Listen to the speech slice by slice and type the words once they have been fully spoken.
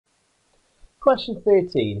Question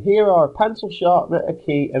 13. Here are a pencil sharpener, a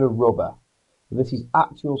key and a rubber. And this is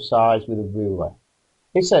actual size with a ruler.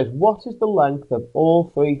 It says, what is the length of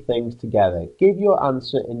all three things together? Give your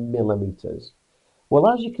answer in millimetres. Well,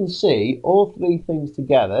 as you can see, all three things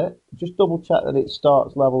together, just double check that it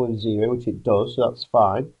starts level with 0, which it does, so that's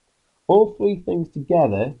fine. All three things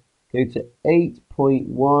together go to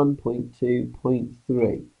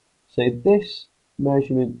 8.1.2.3. So this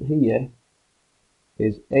measurement here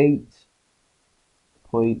is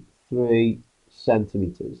 8.3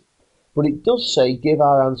 centimetres. But it does say give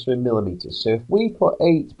our answer in millimetres. So if we put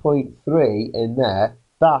 8.3 in there,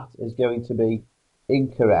 that is going to be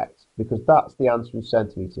incorrect because that's the answer in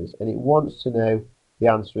centimetres and it wants to know the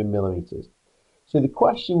answer in millimetres. So the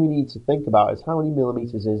question we need to think about is how many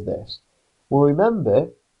millimetres is this? Well, remember,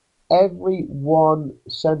 every 1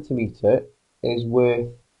 centimetre is worth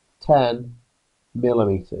 10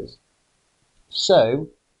 millimetres. So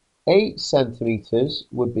 8 centimetres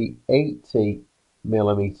would be 80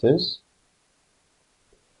 millimetres.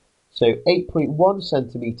 So 8.1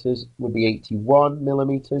 centimetres would be 81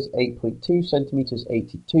 millimetres, 8.2 centimetres,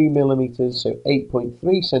 82 millimetres, so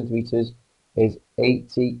 8.3 centimetres is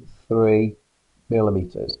 83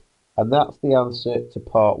 millimetres. And that's the answer to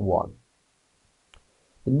part 1.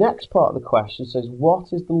 The next part of the question says,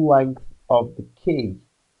 what is the length of the key?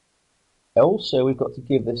 Also, we've got to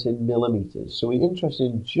give this in millimetres, so we're interested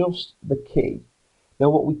in just the key. Now,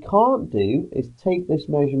 what we can't do is take this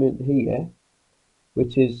measurement here,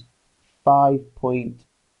 which is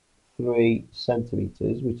 5.3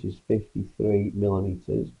 centimetres, which is 53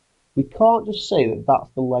 millimetres. We can't just say that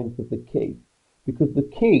that's the length of the key, because the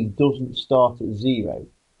key doesn't start at 0.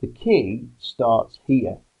 The key starts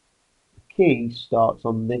here. The key starts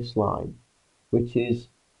on this line, which is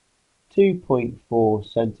 2.4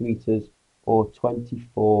 centimetres or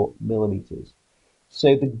 24 millimetres.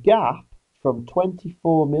 So the gap from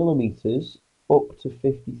 24 millimetres up to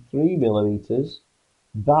 53 millimetres,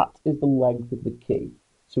 that is the length of the key.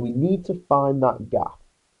 So we need to find that gap.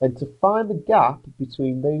 And to find the gap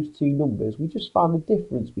between those two numbers, we just find the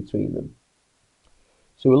difference between them.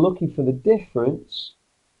 So we're looking for the difference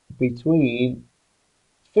between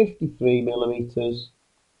 53 millimetres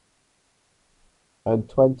and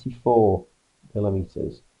 24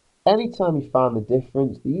 millimetres. Anytime you find the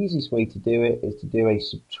difference, the easiest way to do it is to do a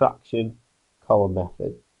subtraction column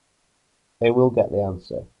method. And we'll get the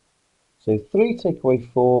answer. So 3 take away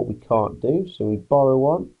 4 we can't do, so we borrow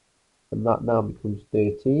 1, and that now becomes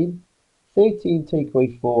 13. 13 take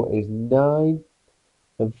away 4 is 9,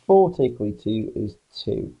 and 4 take away 2 is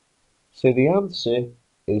 2. So the answer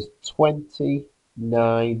is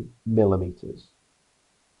 29 millimetres.